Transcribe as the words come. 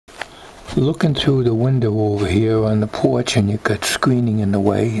looking through the window over here on the porch, and you've got screening in the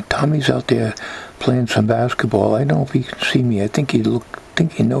way. Tommy's out there playing some basketball. I don't know if he can see me. I think he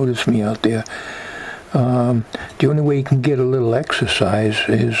noticed me out there. The only way he can get a little exercise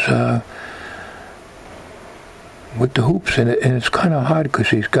is with the hoops, and it's kind of hard because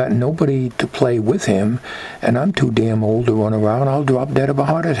he's got nobody to play with him, and I'm too damn old to run around. I'll drop dead of a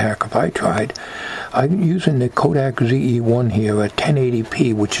heart attack if I tried. I'm using the Kodak ZE-1 here at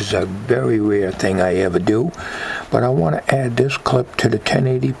 1080p, which is a very rare thing I ever do, but I want to add this clip to the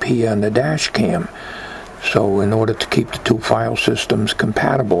 1080p on the dash cam, so in order to keep the two file systems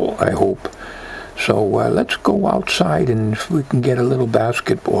compatible, I hope. So let's go outside, and if we can get a little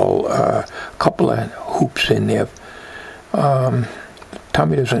basketball, a couple of hoops in there.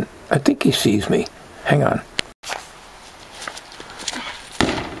 Tommy doesn't, I think he sees me. Hang on.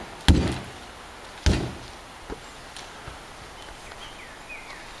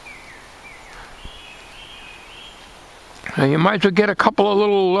 You might as well get a couple of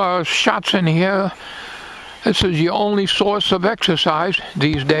little shots in here. This is your only source of exercise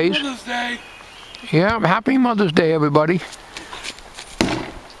these days. Mother's Day. Yeah, happy Mother's Day, everybody.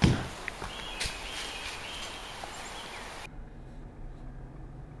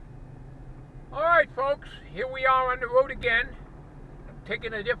 Alright, folks, here we are on the road again,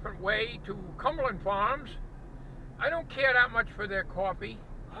 taking a different way to Cumberland Farms. I don't care that much for their coffee.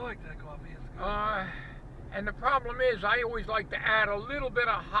 I like that coffee. It's good. And the problem is, I always like to add a little bit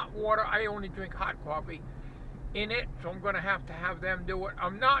of hot water. I only drink hot coffee in it, so I'm going to have them do it.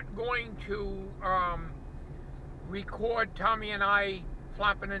 I'm not going to record Tommy and I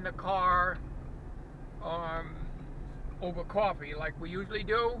flapping in the car over coffee like we usually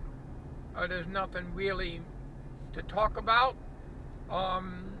do. There's nothing really to talk about.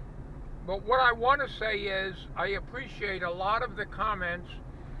 But what I want to say is I appreciate a lot of the comments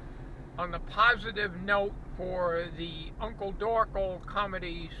on the positive note for the Uncle Dorkle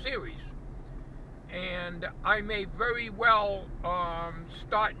comedy series. And I may very well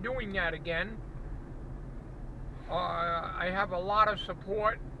start doing that again. I have a lot of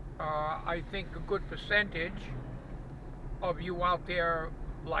support. I think a good percentage of you out there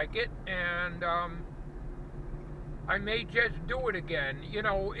like it, and I may just do it again. You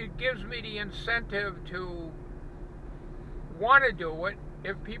know, it gives me the incentive to want to do it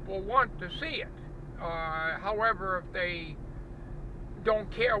if people want to see it. However, if they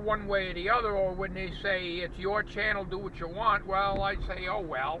don't care one way or the other, or when they say it's your channel, do what you want, well, I say, oh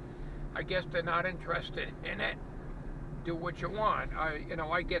well, I guess they're not interested in it. Do what you want.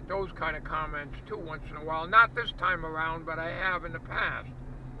 I get those kind of comments too once in a while. Not this time around, but I have in the past.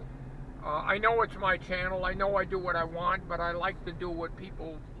 I know it's my channel. I know I do what I want, but I like to do what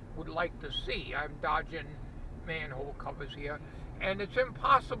people would like to see. I'm dodging manhole covers here, and it's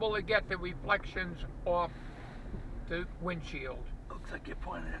impossible to get the reflections off the windshield. Looks like you're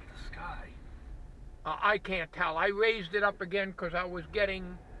pointing at the sky. I can't tell. I raised it up again because I was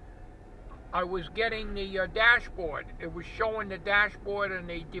getting the dashboard. It was showing the dashboard and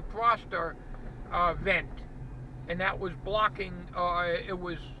the defroster vent, and that was blocking. It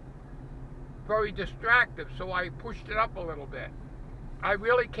was very distractive, so I pushed it up a little bit. I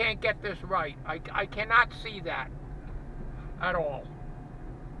really can't get this right. I cannot see that at all.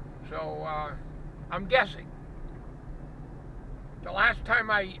 So I'm guessing. The last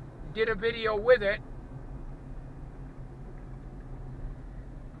time I did a video with it,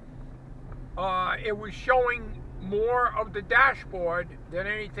 it was showing more of the dashboard than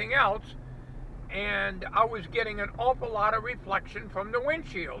anything else, and I was getting an awful lot of reflection from the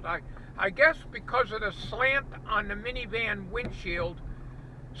windshield. I guess because of the slant on the minivan windshield,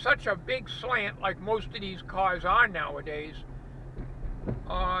 such a big slant like most of these cars are nowadays,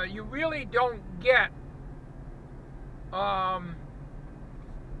 you really don't get,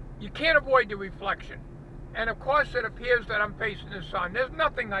 you can't avoid the reflection. And of course it appears that I'm facing the sun. There's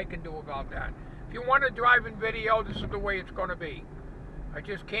nothing I can do about that. If you want a driving video, this is the way it's going to be. I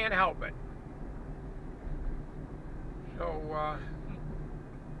just can't help it. So,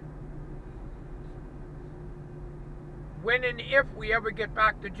 when and if we ever get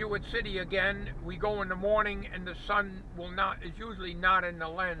back to Jewett City again, we go in the morning and the sun is usually not in the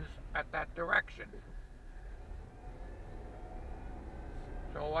lens at that direction.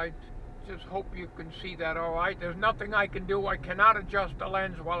 So I just hope you can see that all right. There's nothing I can do. I cannot adjust the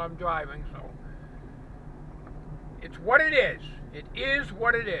lens while I'm driving, so it's what it is. It is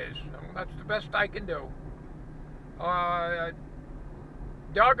what it is. So that's the best I can do.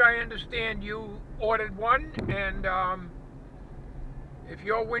 Doug, I understand you ordered one, and if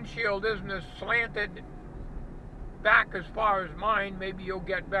your windshield isn't as slanted back as far as mine, maybe you'll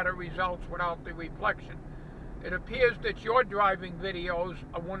get better results without the reflection. It appears that your driving videos,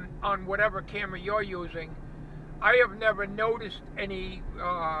 on whatever camera you're using, I have never noticed any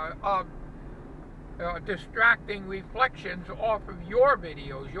distracting reflections off of your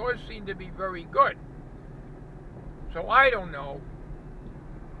videos. Yours seem to be very good. So I don't know.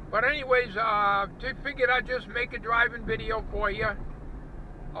 But anyways, I figured I'd just make a driving video for you.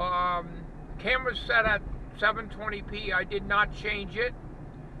 Camera's set at 720p. I did not change it.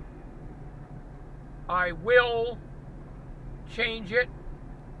 I will change it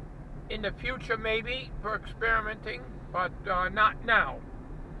in the future maybe for experimenting, but not now.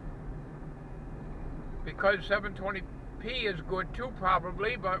 Because 720p is good too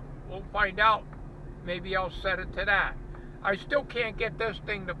probably, but we'll find out. Maybe I'll set it to that. I still can't get this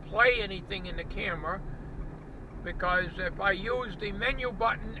thing to play anything in the camera, because if I use the menu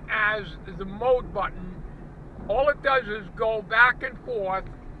button as the mode button, all it does is go back and forth.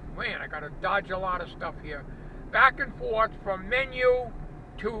 Man, I gotta dodge a lot of stuff here. Back and forth from menu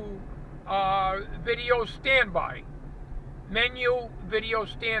to video standby. Menu, video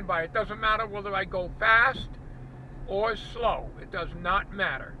standby. It doesn't matter whether I go fast or slow. It does not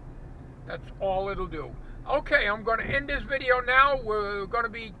matter. That's all it'll do. Okay, I'm going to end this video now. We're going to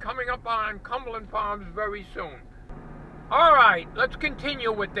be coming up on Cumberland Farms very soon. Alright, let's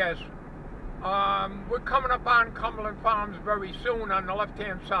continue with this. We're coming up on Cumberland Farms very soon on the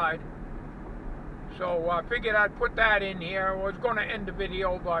left-hand side. So I figured I'd put that in here. I was going to end the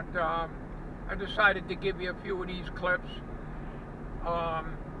video, but I decided to give you a few of these clips.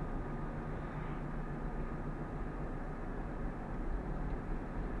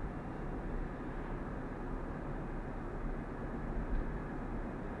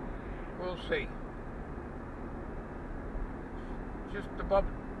 We'll see.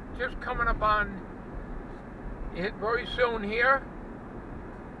 Just coming up on it very soon here,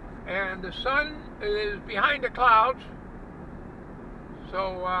 and the sun is behind the clouds.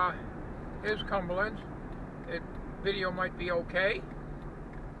 So here's Cumberland. Video might be okay.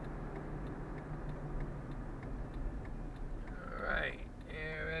 Alright,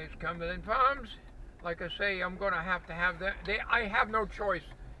 there's Cumberland Farms. Like I say, I'm going to have that. I have no choice.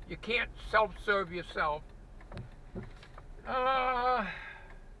 You can't self-serve yourself. I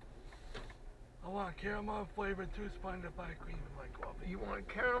want caramel flavored 2 splendid pie cream in my coffee. You want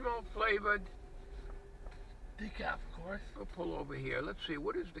caramel flavored? Decaf, of course. We'll pull over here. Let's see,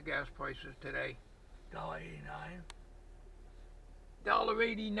 what is the gas prices today? $1.89.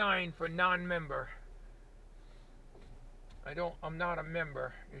 $1.89 for non-member. I'm not a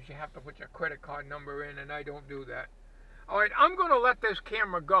member. You have to put your credit card number in, and I don't do that. Alright, I'm going to let this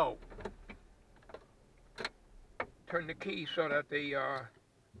camera go. Turn the key so that the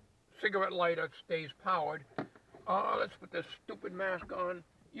cigarette lighter stays powered. Let's put this stupid mask on.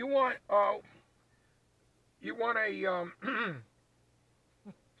 You want a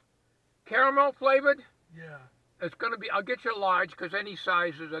caramel flavored? Yeah. It's going to be, I'll get you a large because any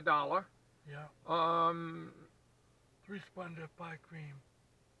size is $1. Yeah. 3 splendid pie cream.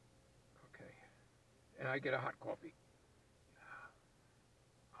 Okay. And I get a hot coffee.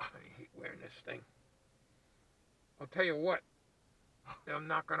 I hate wearing this thing. I'll tell you what, I'm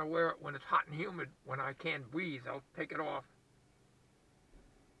not going to wear it when it's hot and humid. When I can't breathe, I'll take it off.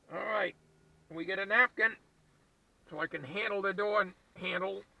 Alright, we get a napkin so I can handle the door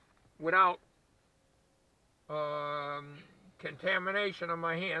handle without contamination on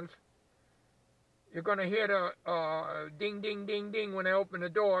my hands. You're going to hear the ding, ding, ding, ding when I open the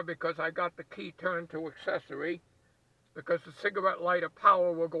door because I got the key turned to accessory. Because the cigarette lighter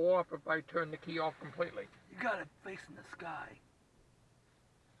power will go off if I turn the key off completely. You got it facing the sky.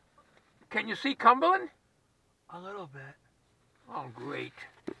 Can you see Cumberland? A little bit. Oh, great.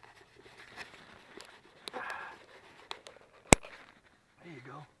 There you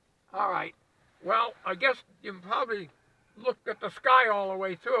go. All right. Well, I guess you probably looked at the sky all the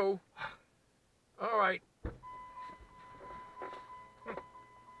way through. All right.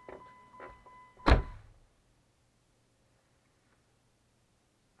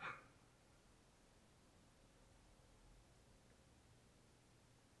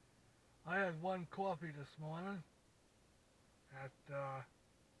 I had 1 coffee this morning at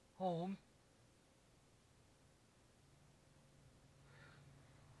home.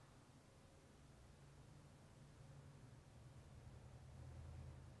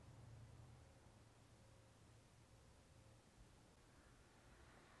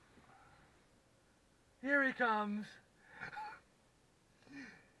 Here he comes.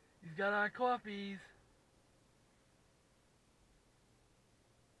 He's got our coffees.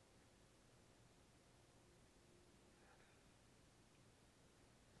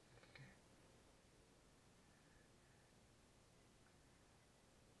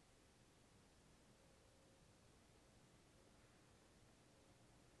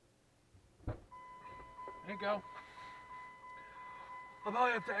 you go. I'll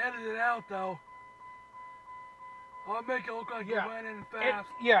probably have to edit it out though. I'll make it look like Yeah. you went in fast.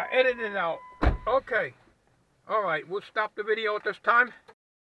 Yeah, edit it out. Okay. All right, we'll stop the video at this time.